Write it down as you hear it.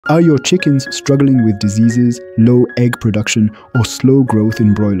Are your chickens struggling with diseases, low egg production, or slow growth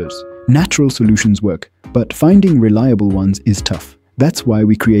in broilers? Natural solutions work, but finding reliable ones is tough. That's why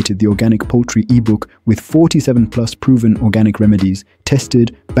we created the Organic Poultry ebook with 47+ proven organic remedies,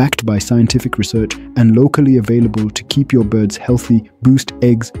 tested, backed by scientific research, and locally available to keep your birds healthy, boost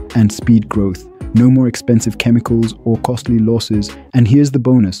eggs, and speed growth. No more expensive chemicals or costly losses. And here's the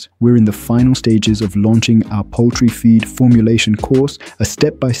bonus. We're in the final stages of launching our poultry feed formulation course, a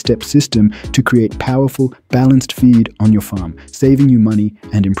step-by-step system to create powerful, balanced feed on your farm, saving you money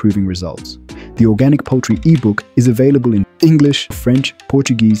and improving results. The Organic Poultry ebook is available in English, French,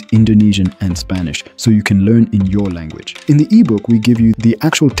 Portuguese, Indonesian, and Spanish, so you can learn in your language. In the ebook, we give you the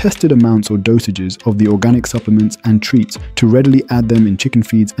actual tested amounts or dosages of the organic supplements and treats to readily add them in chicken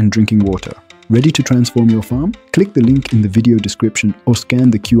feeds and drinking water. Ready to transform your farm? Click the link in the video description or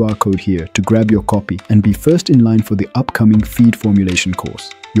scan the QR code here to grab your copy and be first in line for the upcoming feed formulation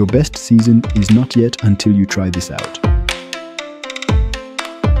course. Your best season is not yet until you try this out.